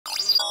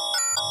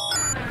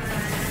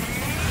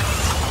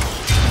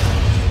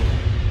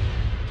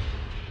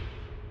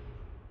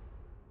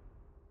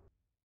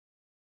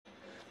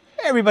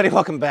everybody,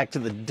 welcome back to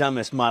the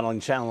dumbest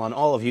modeling channel on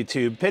all of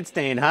YouTube, Pit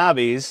Stain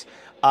Hobbies.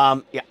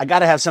 Yeah, I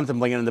gotta have something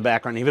blinking in the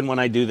background even when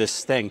I do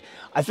this thing.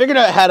 I figured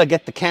out how to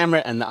get the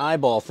camera and the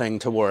eyeball thing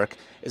to work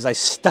is I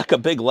stuck a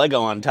big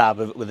Lego on top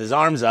of it with his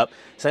arms up,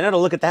 so I know to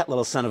look at that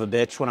little son of a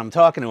bitch when I'm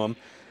talking to him.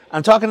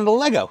 I'm talking to the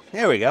Lego.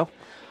 There we go.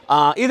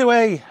 Either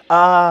way,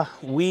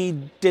 we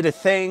did a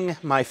thing.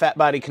 My fat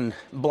body can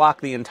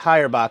block the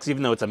entire box,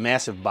 even though it's a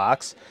massive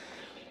box.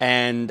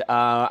 And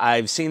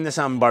I've seen this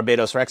on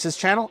Barbados Rex's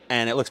channel,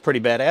 and it looks pretty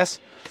badass.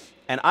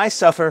 And I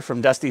suffer from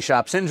dusty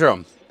shop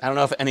syndrome. I don't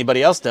know if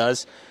anybody else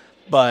does,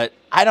 but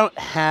I don't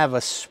have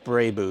a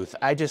spray booth.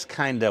 I just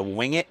kind of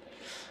wing it.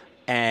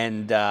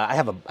 And I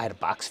had a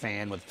box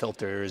fan with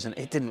filters, and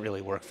it didn't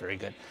really work very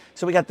good.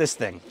 So we got this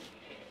thing.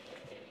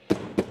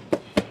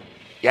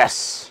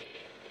 Yes.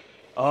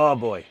 Oh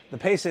boy, the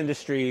Pace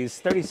Industries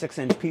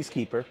 36-inch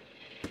Peacekeeper.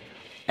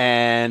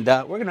 And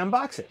we're gonna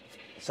unbox it.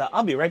 So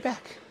I'll be right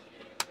back.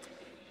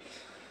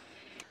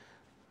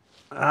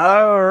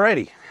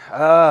 Alrighty,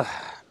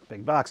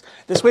 big box.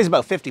 This weighs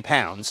about 50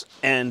 pounds,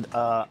 and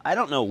I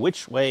don't know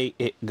which way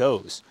it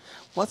goes.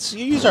 Let's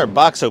use our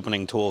box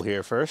opening tool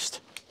here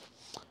first,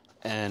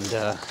 and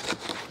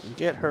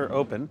get her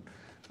open.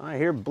 I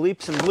hear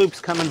bleeps and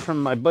bloops coming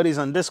from my buddies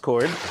on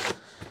Discord.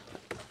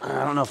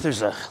 I don't know if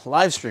there's a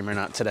live stream or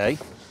not today,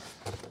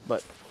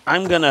 but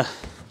I'm gonna,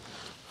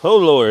 oh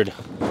Lord,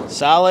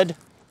 solid,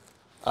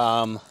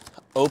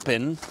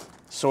 open,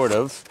 sort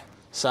of,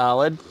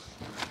 solid.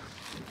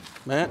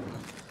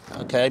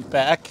 Okay,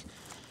 back.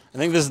 I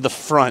think this is the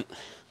front.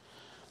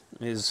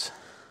 Is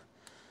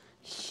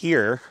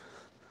here.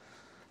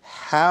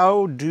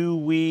 How do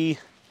we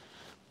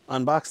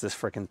unbox this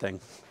frickin' thing?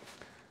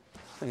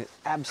 I think it's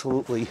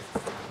absolutely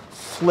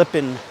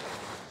flippin'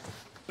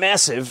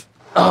 massive.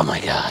 Oh my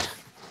God.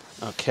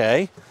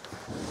 Okay.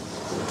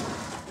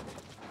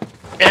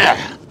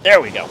 Yeah,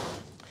 there we go.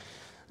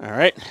 All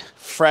right,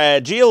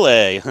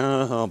 Fragile.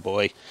 Oh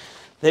boy.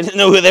 They didn't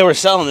know who they were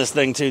selling this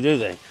thing to, do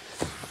they?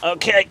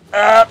 Okay,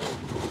 up.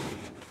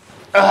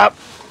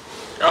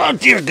 Oh,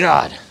 dear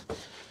God.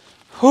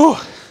 Whew.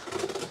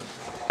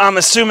 I'm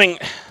assuming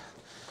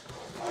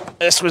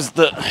this was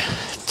the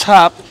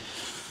top.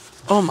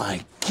 Oh,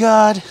 my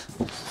God.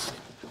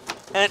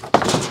 And,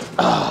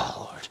 oh,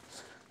 Lord.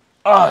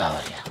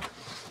 Oh, yeah.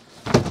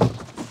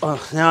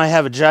 Oh, now I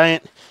have a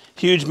giant,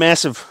 huge,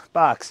 massive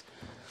box.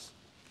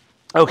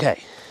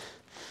 Okay.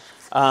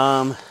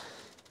 Yeah.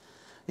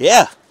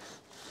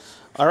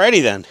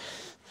 Alrighty, then.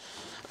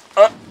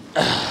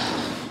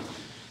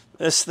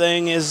 This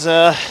thing is,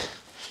 yep,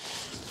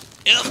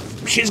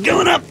 she's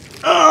going up.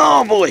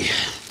 Oh, boy.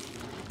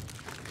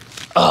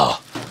 Oh.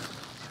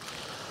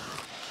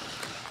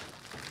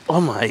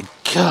 Oh, my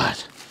God.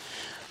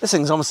 This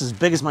thing's almost as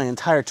big as my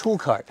entire tool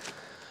cart.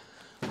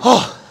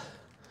 Oh.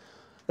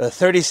 The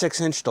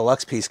 36-inch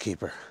Deluxe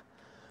Peacekeeper.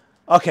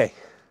 Okay.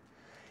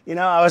 You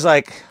know, I was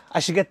like,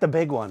 I should get the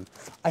big one.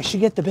 I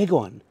should get the big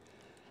one.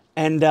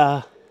 And,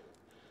 oh,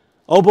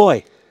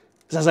 boy.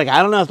 So I was like,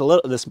 I don't know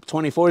if this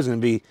 24 is going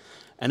to be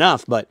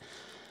enough, but,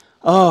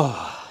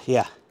 oh,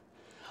 yeah.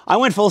 I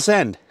went full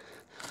send.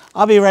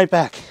 I'll be right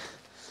back.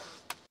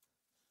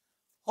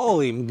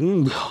 Holy,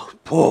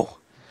 oh,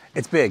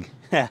 it's big.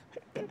 It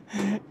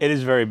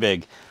is very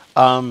big.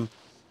 I've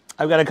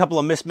got a couple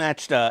of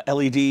mismatched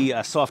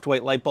LED soft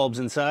white light bulbs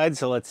inside,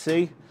 so let's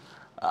see.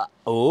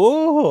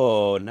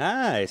 Oh,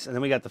 nice. And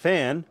then we got the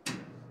fan.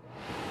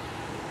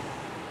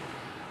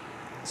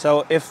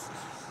 So if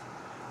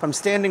I'm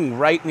standing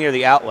right near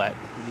the outlet,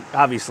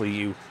 obviously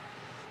you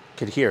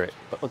could hear it,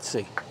 but let's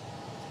see.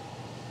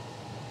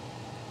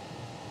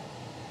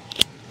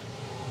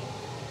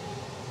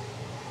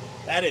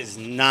 That is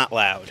not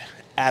loud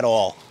at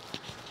all.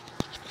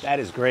 That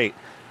is great.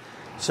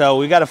 So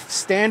we got a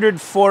standard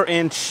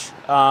 4-inch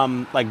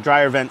like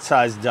dryer vent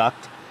size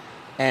duct,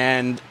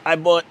 and I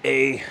bought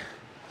a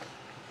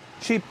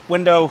cheap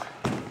window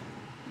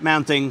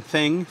mounting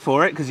thing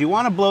for it because you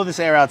want to blow this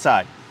air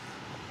outside.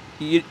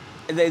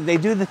 They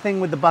do the thing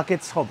with the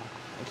buckets. Hold on,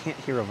 I can't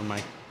hear over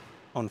my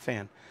own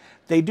fan.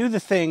 They do the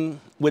thing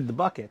with the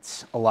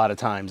buckets a lot of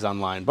times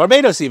online.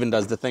 Barbados even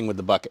does the thing with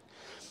the bucket.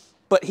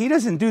 But he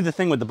doesn't do the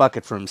thing with the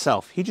bucket for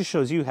himself. He just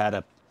shows you how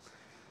to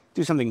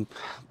do something,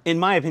 in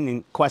my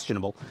opinion,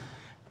 questionable.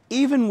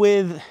 Even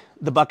with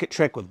the bucket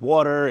trick with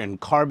water and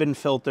carbon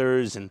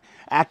filters and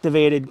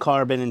activated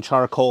carbon and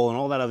charcoal and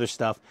all that other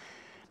stuff,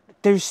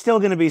 there's still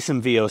going to be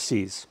some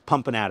VOCs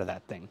pumping out of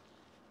that thing.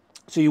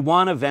 So you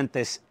want to vent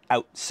this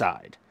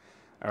outside,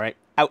 all right?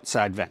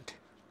 Outside vent.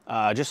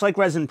 Just like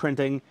resin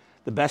printing,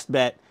 the best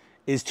bet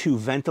is to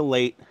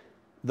ventilate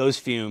those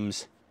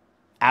fumes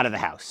out of the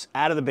house,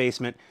 out of the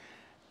basement,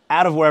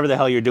 out of wherever the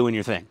hell you're doing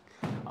your thing.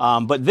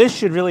 But this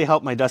should really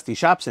help my dusty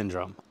shop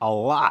syndrome a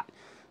lot.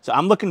 So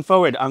I'm looking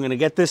forward. I'm going to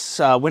get this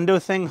window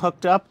thing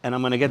hooked up, and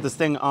I'm going to get this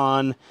thing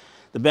on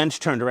the bench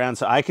turned around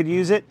so I could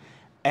use it.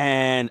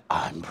 And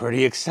I'm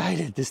pretty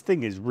excited. This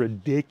thing is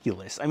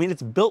ridiculous. I mean,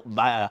 it's built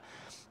by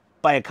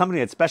a company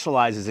that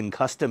specializes in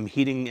custom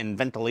heating and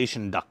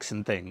ventilation ducts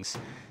and things.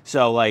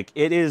 So like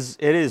it is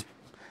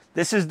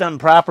This is done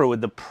proper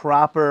with the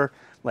proper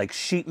like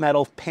sheet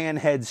metal pan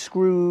head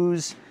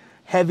screws,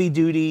 heavy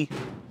duty,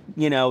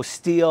 you know,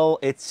 steel.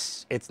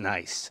 It's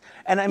nice.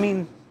 And I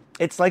mean,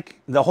 it's like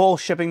the whole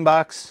shipping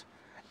box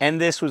and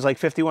this was like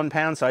 51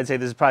 pounds. So I'd say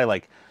this is probably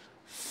like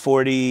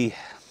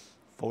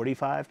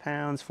 45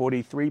 pounds,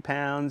 43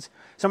 pounds,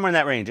 somewhere in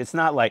that range. It's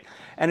not like,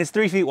 and it's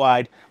 3 feet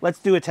wide. Let's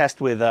do a test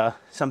with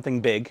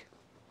something big.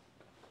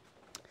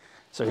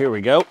 So here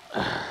we go.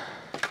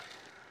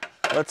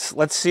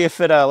 Let's see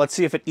if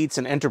it eats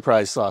an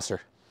Enterprise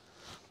saucer.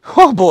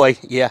 Oh boy,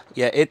 yeah,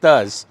 it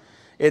does.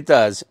 It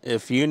does.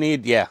 If you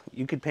need, yeah,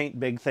 you could paint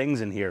big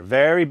things in here.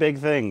 Very big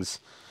things.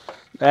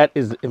 That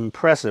is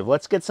impressive.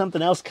 Let's get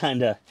something else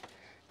kind of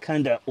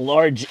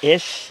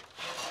large-ish.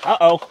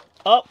 Uh-oh.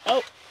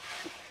 Oh.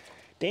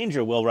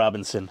 Danger, Will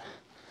Robinson.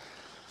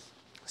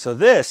 So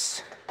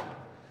this,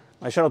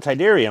 my shuttle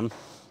Tidarium,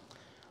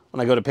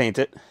 when I go to paint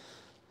it,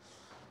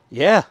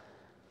 yeah,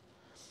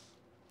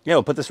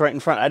 we'll put this right in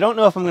front. I don't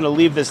know if I'm going to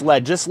leave this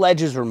ledge. This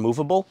ledge is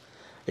removable.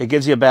 It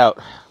gives you about,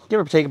 give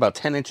or take, about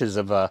 10 inches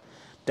of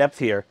depth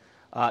here.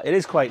 It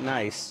is quite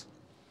nice.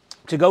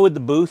 To go with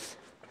the booth,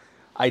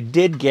 I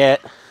did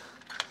get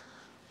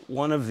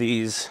one of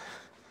these,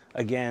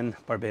 again,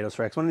 Barbados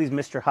Rex, one of these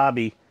Mr.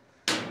 Hobby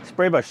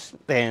spray brush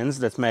stands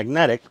that's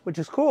magnetic, which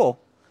is cool.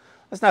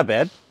 That's not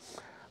bad.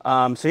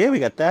 So yeah, we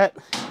got that.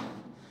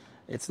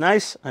 It's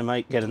nice. I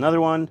might get another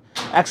one.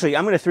 Actually,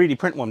 I'm going to 3D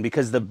print one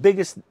because the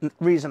biggest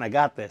reason I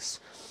got this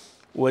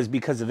was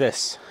because of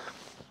this.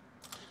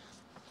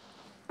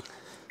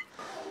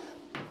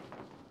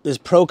 This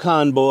Pro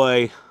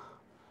Convoy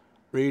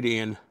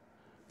Radian,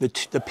 the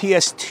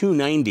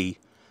PS290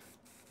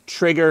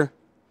 trigger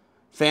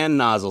fan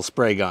nozzle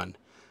spray gun.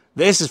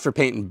 This is for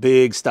painting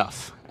big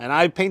stuff, and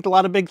I paint a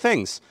lot of big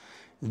things.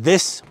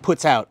 This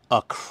puts out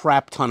a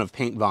crap ton of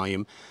paint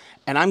volume,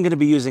 and I'm going to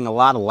be using a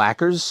lot of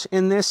lacquers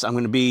in this. I'm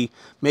going to be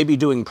maybe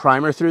doing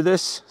primer through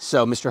this,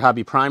 so Mr.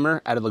 Hobby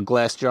Primer out of the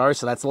glass jar,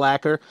 so that's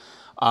lacquer.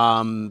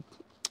 I'm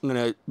going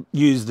to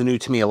use the new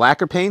Tamiya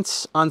lacquer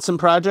paints on some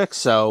projects,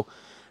 so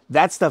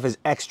that stuff is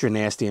extra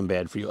nasty and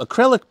bad for you.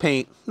 Acrylic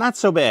paint, not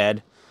so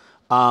bad.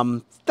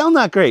 Still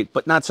not great,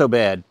 but not so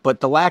bad. But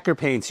the lacquer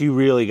paints, you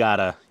really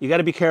gotta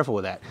be careful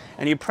with that.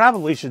 And you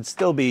probably should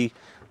still be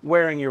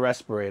wearing your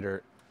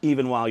respirator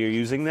even while you're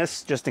using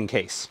this, just in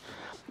case.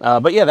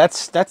 But yeah,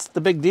 that's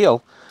the big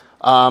deal.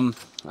 All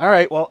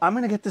right, well, I'm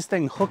gonna get this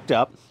thing hooked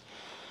up,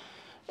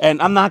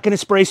 and I'm not gonna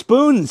spray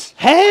spoons.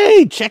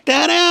 Hey, check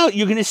that out!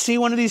 You're gonna see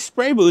one of these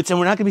spray boots, and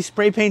we're not gonna be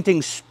spray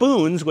painting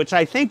spoons, which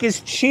I think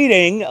is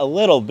cheating a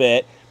little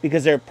bit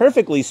because they're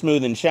perfectly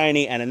smooth and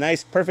shiny and a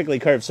nice, perfectly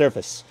curved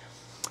surface.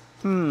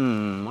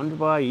 Wonder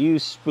why I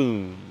use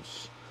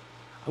spoons.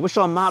 I wish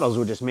all models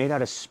were just made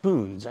out of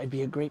spoons. I'd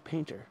be a great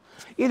painter.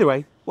 Either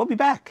way, we'll be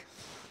back.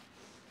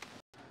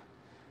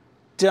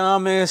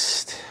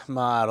 Dumbest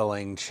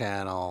modeling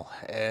channel,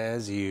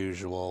 as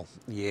usual.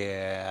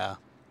 Yeah.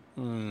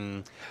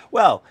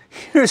 Well,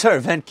 here's our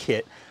vent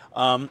kit.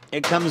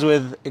 It comes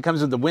with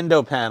the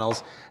window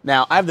panels.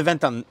 Now, I have the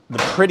vent on the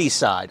pretty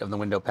side of the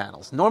window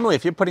panels. Normally,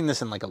 if you're putting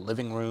this in like a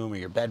living room or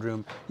your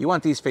bedroom, you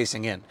want these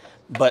facing in.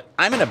 But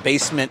I'm in a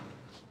basement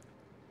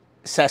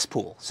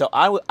cesspool, so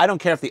I don't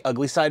care if the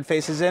ugly side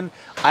faces in.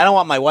 I don't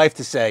want my wife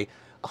to say,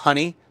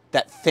 honey,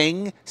 that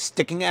thing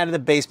sticking out of the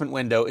basement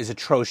window is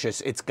atrocious.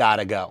 It's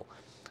gotta go.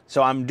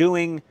 So I'm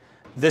doing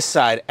this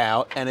side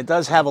out, and it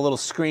does have a little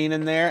screen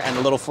in there and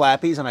a little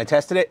flappies, and I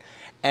tested it,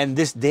 and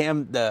this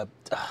damn, the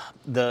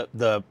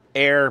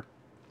air,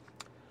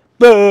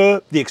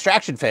 the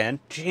extraction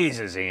fan,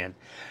 Jesus, Ian,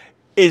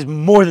 is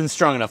more than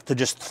strong enough to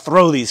just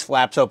throw these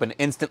flaps open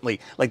instantly,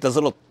 like those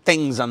little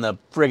things on the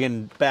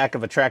friggin' back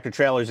of a tractor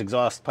trailer's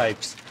exhaust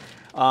pipes.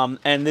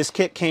 And this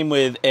kit came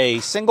with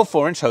a single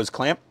 4-inch hose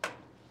clamp,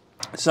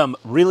 some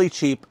really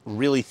cheap,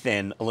 really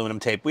thin aluminum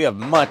tape. We have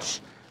much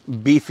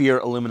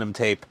beefier aluminum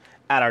tape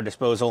at our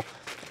disposal.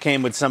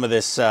 Came with some of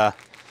this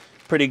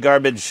pretty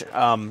garbage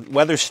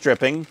weather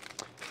stripping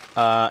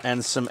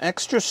and some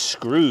extra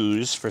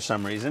screws for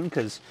some reason,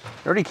 because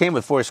it already came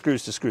with 4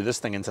 screws to screw this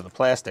thing into the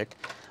plastic.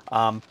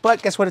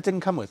 But guess what it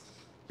didn't come with?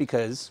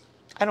 Because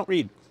I don't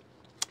read.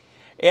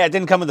 Yeah, it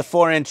didn't come with a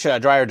 4-inch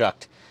dryer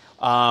duct.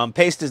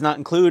 Paste does not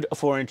include a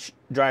 4-inch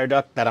dryer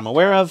duct that I'm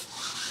aware of,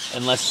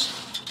 unless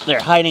they're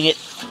hiding it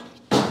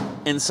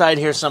inside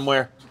here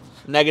somewhere.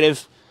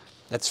 Negative.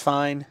 That's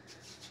fine.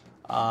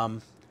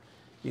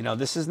 You know,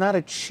 this is not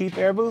a cheap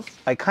air booth.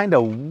 I kind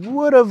of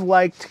would have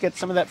liked to get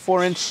some of that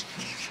 4-inch,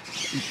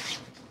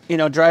 you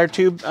know, dryer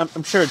tube.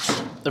 I'm sure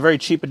it's a very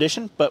cheap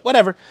addition, but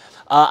whatever.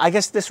 I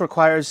guess this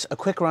requires a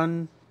quick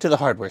run to the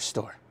hardware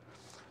store.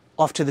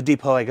 Off to the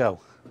depot I go.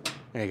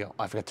 There you go.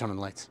 Oh, I forgot to turn on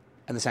the lights.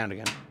 And the sound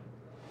again.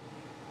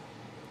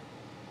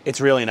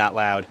 It's really not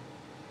loud.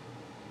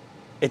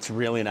 It's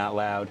really not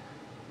loud.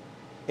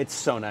 It's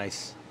so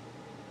nice.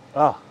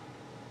 Oh.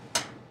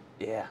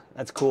 Yeah,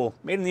 that's cool.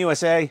 Made in the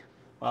USA.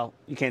 Well,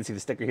 you can't see the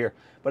sticker here,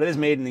 but it is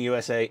made in the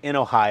USA in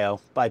Ohio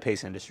by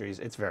Pace Industries.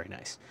 It's very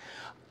nice.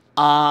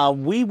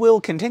 We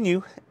will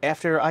continue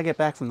after I get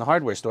back from the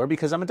hardware store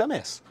because I'm a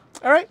dumbass.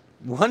 All right,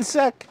 One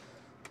sec.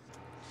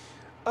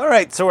 All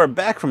right, so we're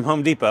back from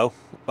Home Depot.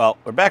 Well,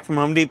 we're back from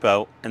Home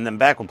Depot, and then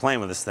back with playing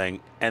with this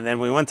thing, and then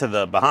we went to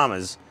the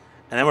Bahamas,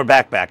 and then we're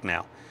back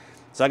now.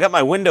 So I got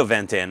my window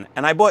vent in,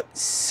 and I bought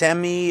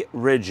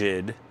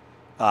semi-rigid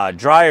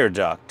dryer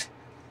duct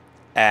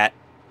at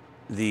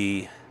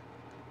the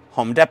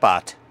Home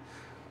Depot.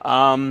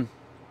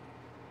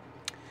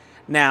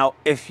 Now,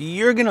 if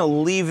you're gonna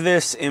leave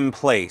this in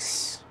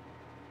place,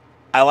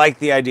 I like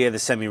the idea of the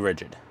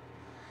semi-rigid.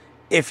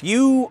 If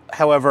you,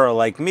 however, are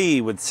like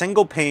me with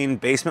single pane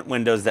basement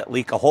windows that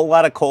leak a whole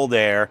lot of cold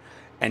air,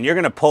 and you're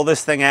gonna pull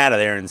this thing out of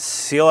there and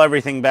seal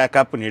everything back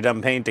up when you're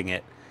done painting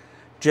it,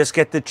 just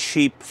get the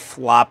cheap,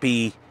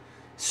 floppy,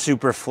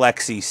 super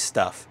flexy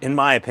stuff, in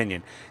my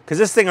opinion. Because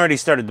this thing already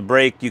started to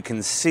break. You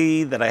can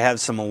see that I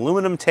have some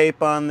aluminum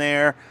tape on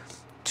there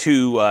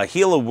to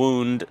heal a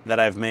wound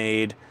that I've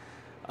made.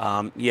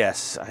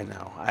 Yes, I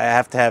know. I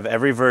have to have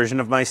every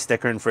version of my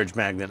sticker and fridge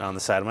magnet on the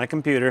side of my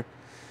computer.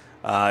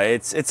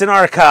 It's an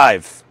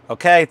archive,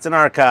 okay? It's an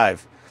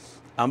archive.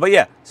 But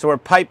yeah, so we're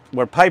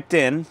piped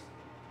in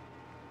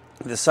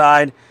the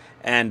side,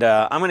 and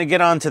I'm gonna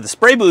get on to the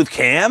spray booth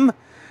cam.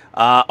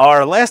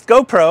 Our last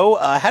GoPro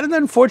had an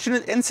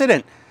unfortunate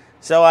incident.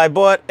 So I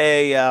bought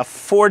a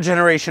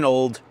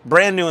 4-generation-old,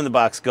 brand new in the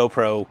box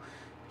GoPro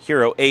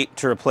Hero 8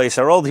 to replace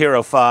our old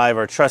Hero 5,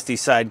 our trusty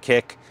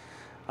sidekick.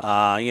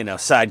 You know,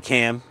 side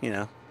cam. You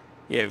know,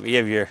 you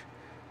have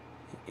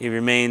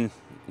your main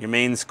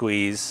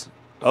squeeze.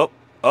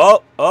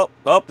 Oh!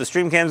 The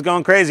stream cam's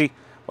going crazy.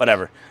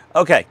 Whatever.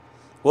 Okay,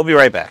 we'll be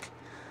right back.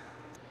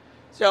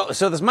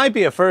 So this might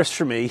be a first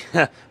for me,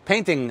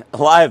 painting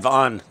live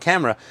on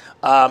camera.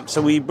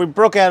 So we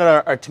broke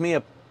out our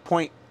Tamiya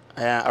point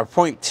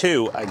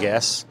 2, I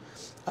guess,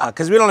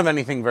 because we don't have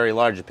anything very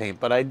large to paint.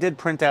 But I did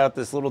print out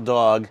this little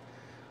dog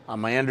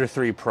on my Ender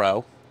 3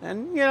 Pro,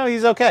 and you know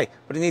he's okay,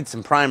 but he needs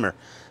some primer.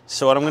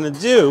 So what I'm going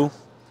to do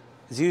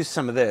is use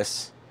some of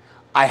this.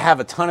 I have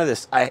a ton of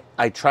this.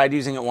 I tried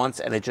using it once,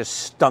 and it just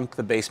stunk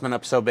the basement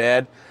up so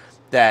bad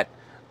that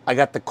I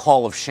got the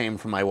call of shame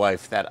from my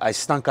wife that I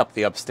stunk up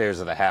the upstairs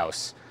of the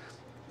house,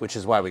 which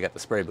is why we got the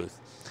spray booth.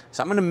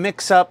 So I'm going to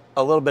mix up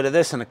a little bit of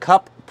this in a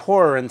cup,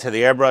 pour her into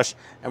the airbrush,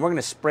 and we're going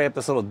to spray up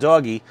this little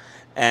doggy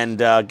and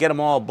get them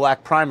all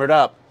black primered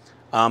up,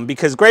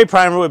 because gray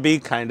primer would be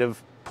kind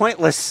of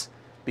pointless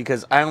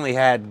because I only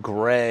had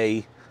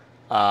gray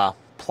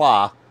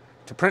pla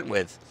to print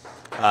with.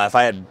 If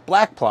I had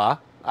black pla,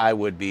 I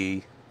would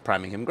be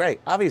priming him gray,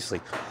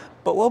 obviously.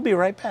 But we'll be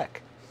right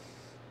back.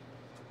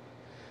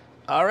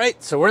 All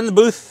right, so we're in the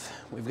booth.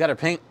 We've got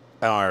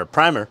our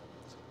primer.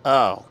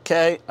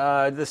 Okay,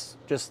 this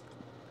just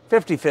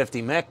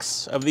 50-50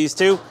 mix of these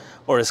two,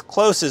 or as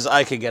close as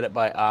I could get it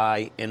by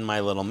eye in my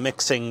little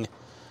mixing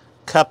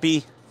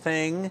cuppy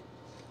thing.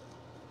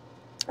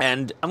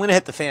 And I'm gonna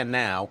hit the fan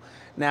now.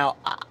 Now,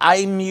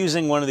 I'm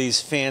using one of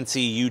these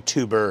fancy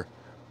YouTuber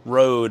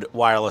Rode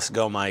wireless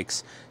Go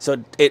mics,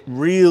 so it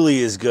really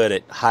is good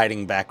at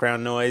hiding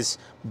background noise,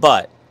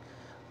 but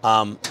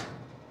I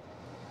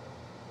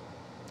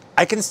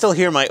can still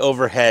hear my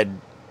overhead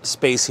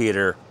space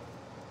heater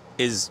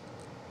is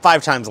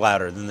 5 times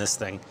louder than this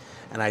thing,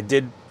 and I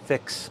did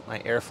fix my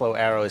airflow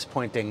arrows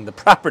pointing the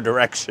proper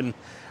direction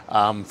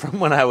from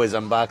when I was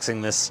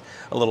unboxing this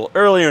a little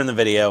earlier in the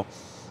video.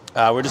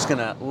 We're just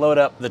gonna load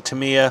up the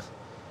Tamiya.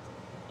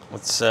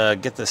 Let's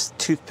get this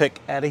toothpick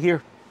out of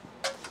here.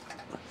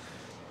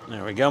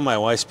 There we go. My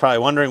wife's probably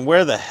wondering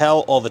where the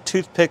hell all the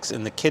toothpicks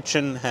in the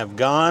kitchen have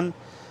gone.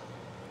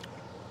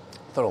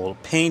 Put a little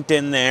paint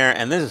in there,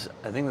 and this is,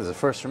 I think this is the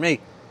first for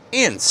me.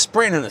 Ian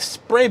spraying in the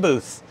spray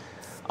booth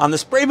on the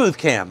spray booth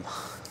cam.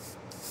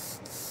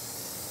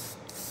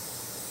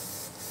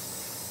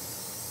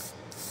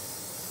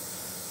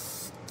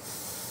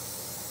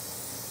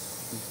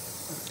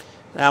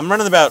 Now I'm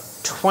running about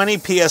 20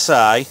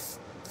 psi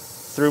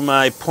through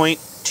my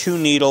 .2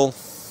 needle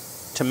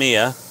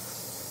Tamiya.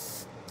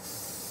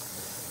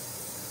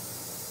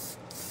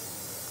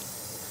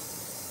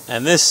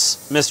 And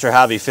this Mr.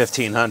 Hobby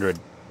 1500,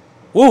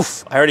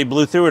 woof, I already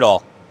blew through it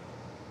all.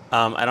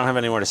 I don't have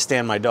anywhere to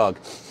stand my dog.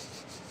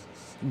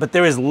 But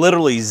there is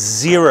literally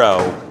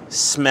zero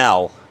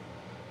smell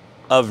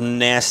of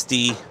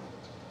nasty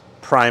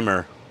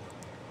primer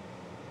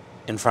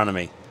in front of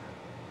me.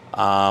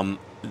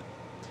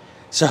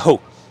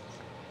 So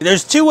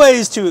there's two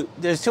ways to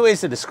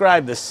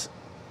describe this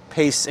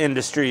Pace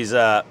Industries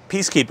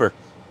Peacekeeper.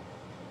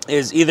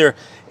 Is either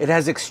it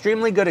has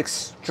extremely good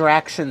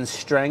extraction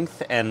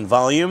strength and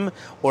volume,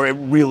 or it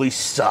really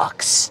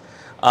sucks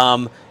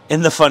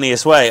in the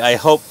funniest way. I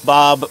hope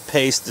Bob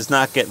Pace does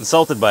not get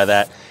insulted by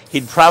that.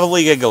 He'd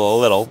probably giggle a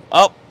little.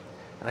 Oh,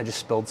 and I just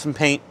spilled some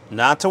paint.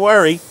 Not to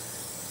worry.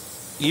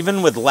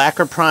 Even with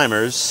lacquer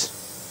primers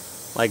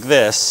like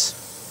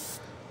this,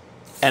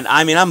 and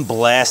I mean, I'm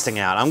blasting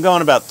out. I'm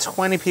going about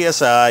 20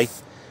 psi,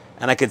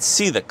 and I could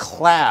see the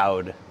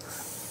cloud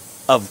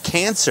of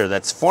cancer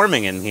that's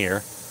forming in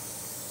here.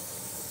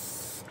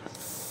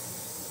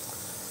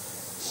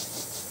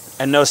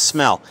 And no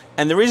smell.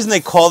 And the reason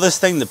they call this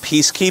thing the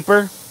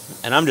Peacekeeper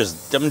and I'm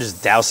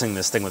just dousing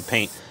this thing with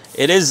paint.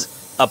 It is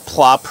a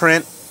Pla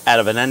print out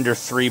of an Ender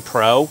 3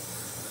 Pro.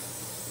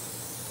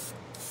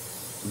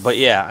 But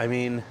yeah, I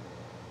mean,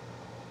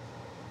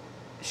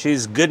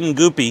 she's good and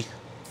goopy.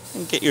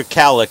 Get your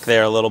cowlick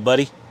there a little,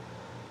 buddy.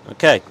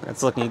 Okay,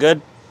 that's looking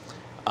good.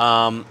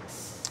 I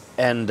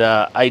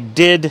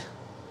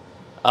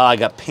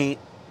got paint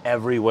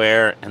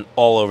everywhere and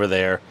all over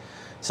there.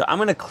 So I'm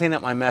going to clean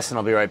up my mess and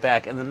I'll be right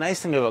back. And the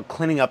nice thing about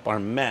cleaning up our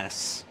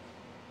mess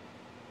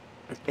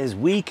is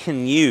we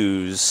can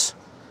use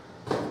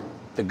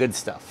the good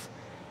stuff.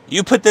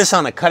 You put this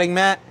on a cutting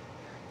mat,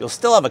 you'll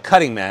still have a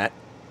cutting mat,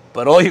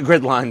 but all your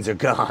grid lines are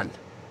gone.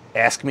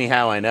 Ask me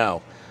how I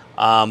know.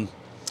 But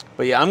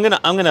yeah, I'm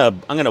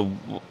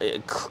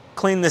gonna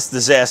clean this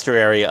disaster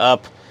area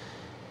up,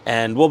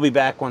 and we'll be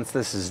back once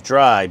this is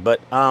dry.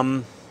 But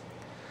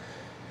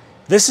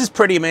this is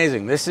pretty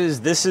amazing. This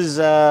is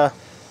I'd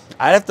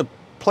have to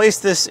place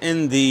this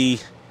in the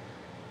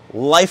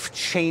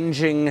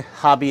life-changing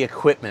hobby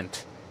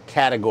equipment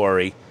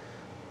category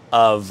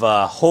of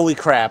holy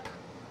crap,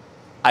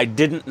 I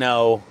didn't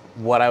know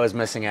what I was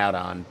missing out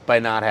on by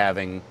not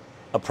having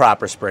a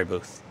proper spray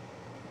booth.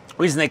 The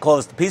reason they call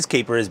this the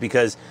Peacekeeper is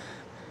because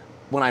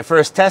when I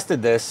first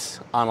tested this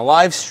on a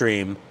live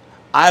stream,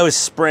 I was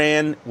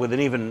spraying with my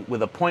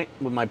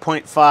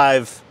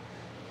 .5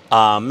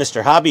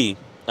 Mr. Hobby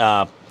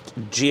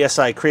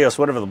GSI Krios,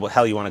 whatever the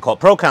hell you want to call it,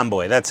 Pro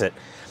Convoy, that's it.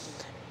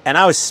 And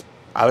I was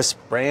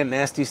spraying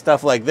nasty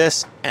stuff like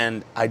this,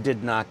 and I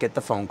did not get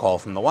the phone call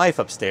from the wife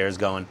upstairs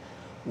going,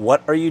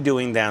 "What are you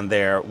doing down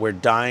there? We're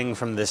dying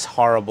from this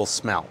horrible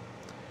smell."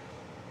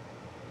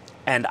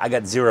 And I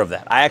got zero of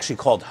that. I actually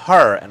called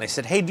her and I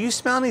said, "Hey, do you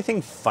smell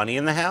anything funny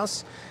in the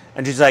house?"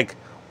 And she's like,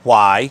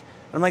 "Why?" And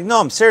I'm like, "No,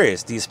 I'm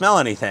serious. Do you smell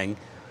anything?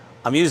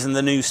 I'm using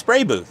the new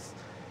spray booth."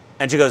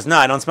 And she goes, "No,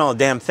 I don't smell a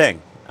damn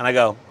thing." And I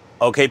go,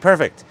 "Okay,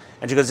 perfect."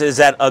 And she goes, "Is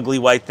that ugly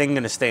white thing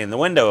going to stay in the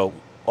window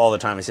all the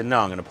time?" I said, "No,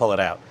 I'm going to pull it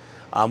out."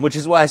 Which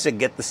is why I said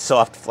get the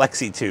soft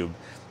flexi tube,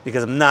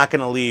 because I'm not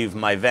going to leave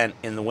my vent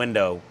in the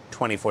window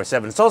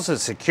 24/7. It's also a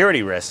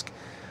security risk,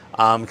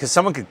 because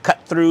someone could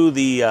cut through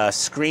the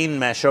screen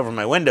mesh over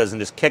my windows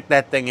and just kick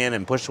that thing in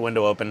and push the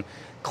window open,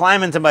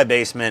 climb into my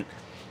basement,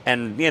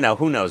 and, you know,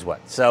 who knows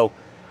what. So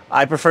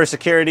I prefer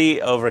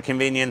security over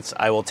convenience.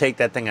 I will take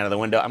that thing out of the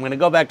window. I'm going to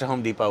go back to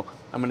Home Depot.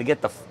 I'm going to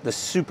get the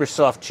super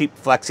soft, cheap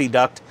flexi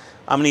duct.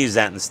 I'm going to use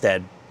that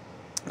instead,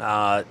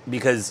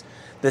 because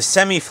the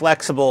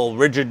semi-flexible,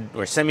 rigid,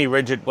 or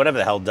semi-rigid, whatever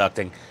the hell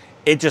ducting,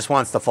 it just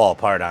wants to fall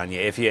apart on you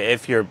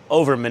if you're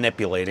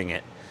over-manipulating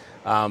it.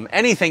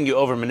 Anything you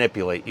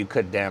over-manipulate, you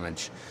could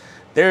damage.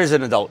 There's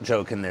an adult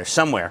joke in there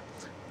somewhere.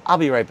 I'll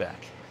be right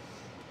back.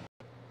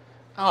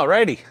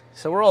 Alrighty,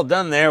 so we're all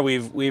done there.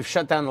 We've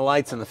shut down the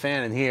lights and the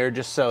fan in here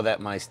just so that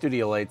my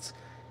studio lights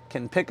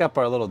can pick up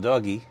our little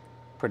doggy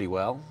pretty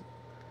well.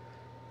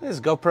 This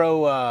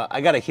GoPro,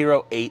 I got a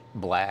Hero 8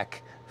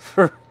 Black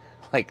for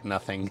like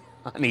nothing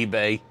on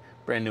eBay,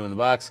 brand new in the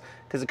box,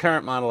 because the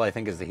current model I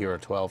think is the Hero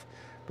 12.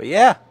 But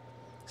yeah,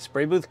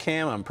 spray booth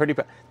cam, I'm pretty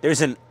proud.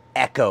 There's an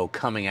echo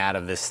coming out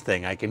of this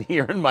thing. I can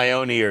hear in my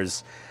own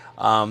ears.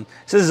 So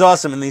this is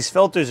awesome, and these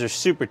filters are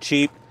super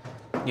cheap.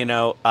 You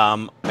know,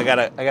 I got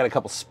a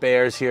couple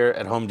spares here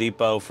at Home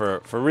Depot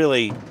for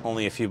really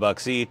only a few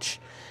bucks each,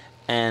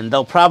 and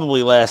they'll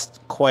probably last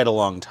quite a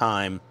long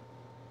time.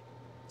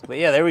 But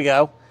yeah, there we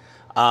go.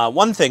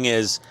 One thing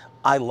is,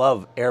 I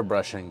love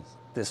airbrushing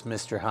this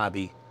Mr.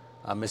 Hobby,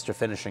 Mr.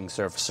 Finishing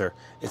Surfacer.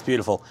 It's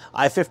beautiful.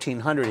 I have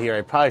 1500 here.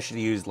 I probably should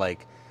have used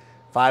like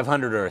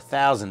 500 or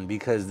 1000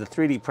 because the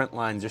 3D print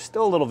lines are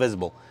still a little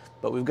visible.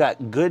 But we've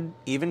got good,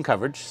 even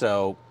coverage.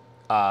 So,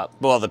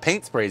 well, the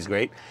paint spray is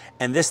great.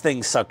 And this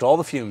thing sucked all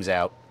the fumes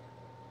out.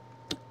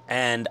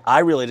 And I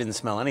really didn't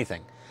smell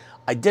anything.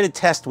 I did a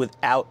test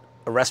without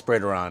a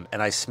respirator on,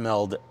 and I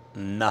smelled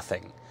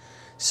nothing.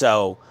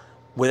 So,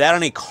 without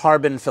any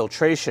carbon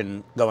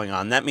filtration going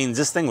on, that means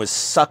this thing was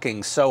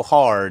sucking so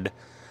hard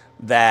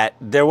that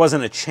there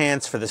wasn't a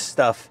chance for this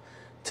stuff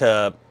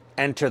to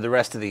enter the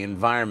rest of the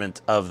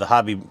environment of the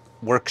hobby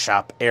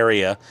workshop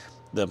area,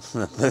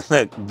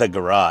 the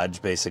garage,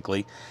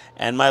 basically.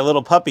 And my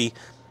little puppy,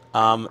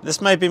 this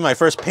might be my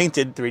first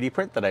painted 3D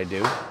print that I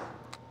do.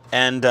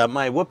 And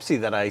my whoopsie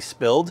that I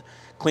spilled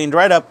cleaned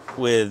right up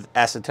with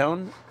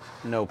acetone,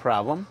 no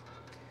problem.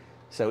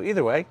 So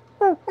either way,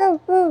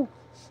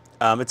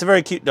 it's a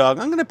very cute dog.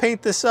 I'm going to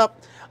paint this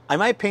up. I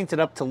might paint it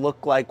up to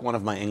look like one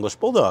of my English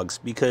Bulldogs,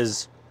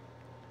 because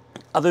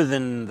other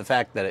than the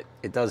fact that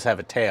it does have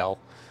a tail,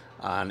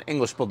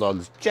 English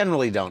Bulldogs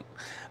generally don't.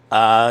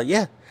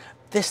 Yeah,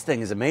 this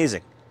thing is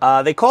amazing.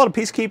 They call it a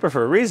Peacekeeper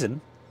for a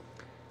reason,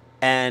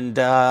 and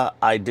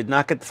I did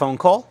not get the phone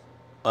call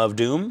of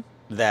doom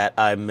that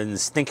I've been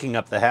stinking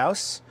up the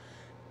house,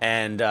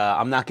 and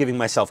I'm not giving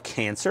myself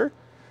cancer,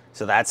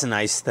 so that's a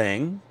nice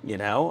thing, you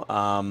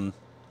know.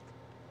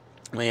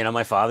 You know,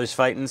 my father's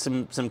fighting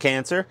some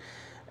cancer,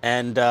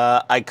 and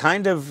I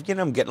kind of, you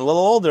know, I'm getting a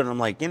little older, and I'm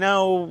like, you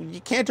know, you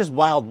can't just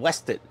Wild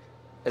West it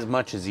as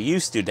much as you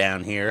used to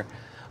down here.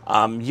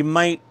 you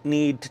might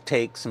need to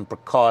take some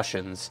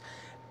precautions.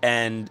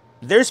 And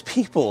there's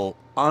people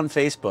on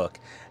Facebook,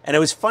 and it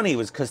was funny,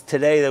 was because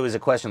today there was a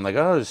question like,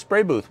 oh,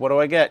 spray booth, what do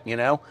I get, you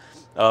know?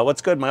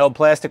 What's good? My old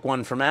plastic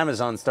one from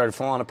Amazon started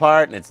falling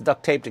apart, and it's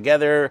duct taped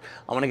together.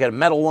 I want to get a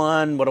metal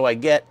one. What do I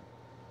get?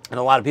 And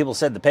a lot of people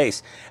said the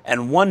Pace.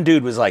 And one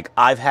dude was like,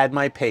 I've had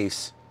my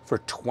Pace for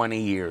 20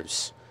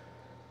 years,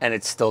 and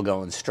it's still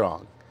going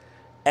strong.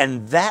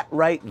 And that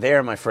right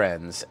there, my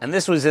friends, and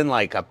this was in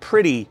like a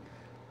pretty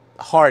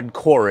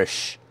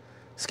hardcore-ish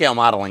scale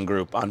modeling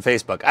group on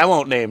Facebook. I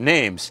won't name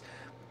names,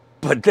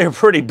 but they're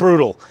pretty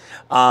brutal.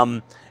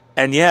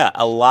 And yeah,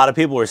 a lot of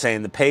people were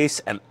saying the Pace,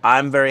 and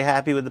I'm very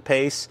happy with the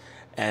Pace.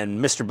 And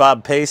Mr.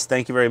 Bob Pace,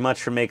 thank you very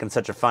much for making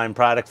such a fine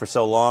product for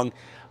so long.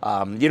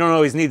 You don't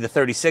always need the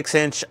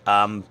 36-inch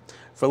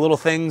for little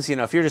things. You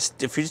know, if you're just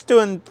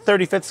doing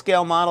 35th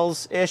scale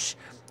models ish,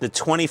 the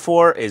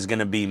 24 is going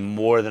to be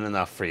more than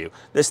enough for you.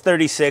 This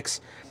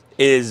 36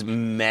 is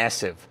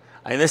massive.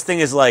 I mean, this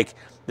is like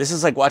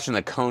watching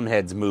the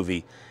Coneheads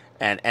movie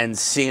and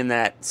seeing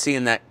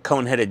that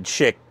cone-headed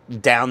chick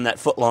down that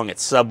foot long at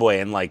Subway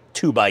in like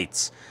 2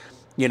 bites.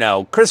 You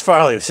know, Chris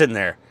Farley was sitting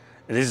there,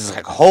 and he's just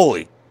like,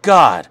 holy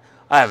God,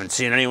 I haven't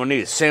seen anyone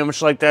eat a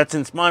sandwich like that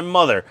since my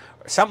mother,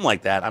 or something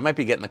like that. I might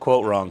be getting the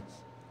quote wrong.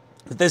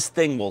 But this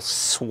thing will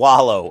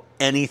swallow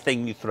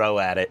anything you throw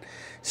at it.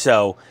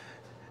 So,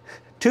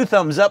 2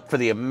 thumbs up for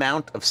the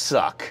amount of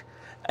suck.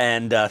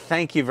 And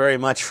thank you very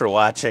much for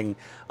watching.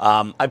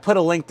 I put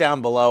a link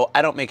down below.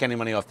 I don't make any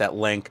money off that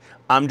link.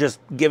 I'm just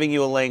giving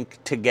you a link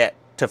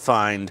to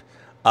find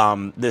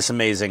this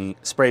amazing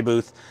spray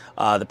booth.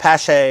 The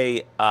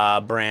Pache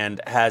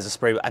brand has a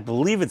spray booth. I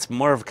believe it's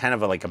more of kind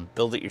of like a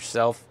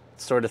build-it-yourself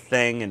sort of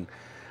thing, and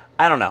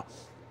I don't know.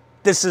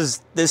 This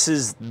is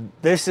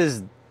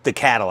the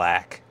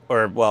Cadillac,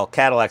 or well,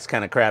 Cadillac's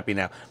kind of crappy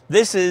now.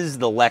 This is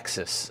the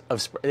Lexus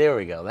of spray. There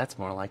we go. That's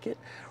more like it.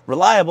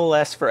 Reliable,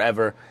 lasts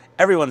forever.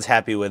 Everyone's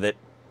happy with it,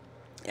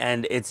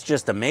 and it's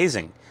just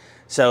amazing.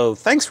 So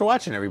thanks for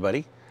watching,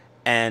 everybody.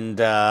 And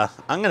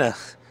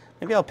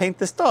maybe I'll paint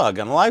this dog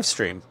on a live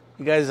stream.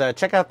 You guys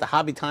check out the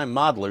Hobby Time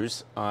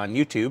Modelers on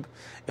YouTube.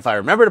 If I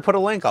remember to put a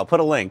link, I'll put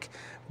a link.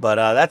 But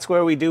that's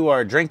where we do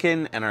our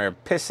drinking and our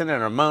pissing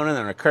and our moaning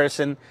and our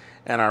cursing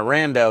and our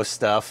rando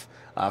stuff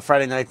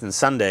Friday nights and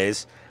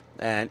Sundays.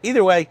 And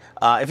either way,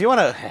 if you want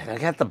to, I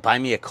got the Buy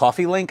Me a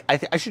Coffee link.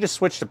 I should just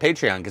switch to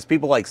Patreon, because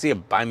people like see a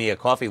Buy Me a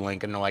Coffee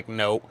link and they're like,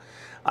 no.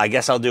 I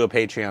guess I'll do a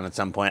Patreon at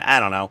some point. I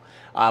don't know.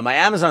 My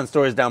Amazon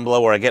store is down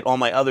below where I get all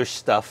my other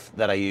stuff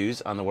that I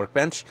use on the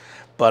workbench.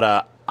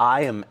 But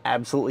I am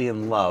absolutely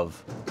in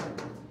love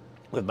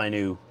with my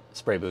new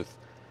spray booth.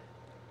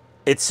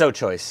 It's so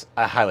choice.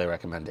 I highly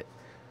recommend it.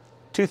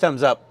 2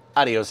 thumbs up.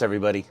 Adios,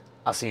 everybody.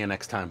 I'll see you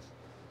next time.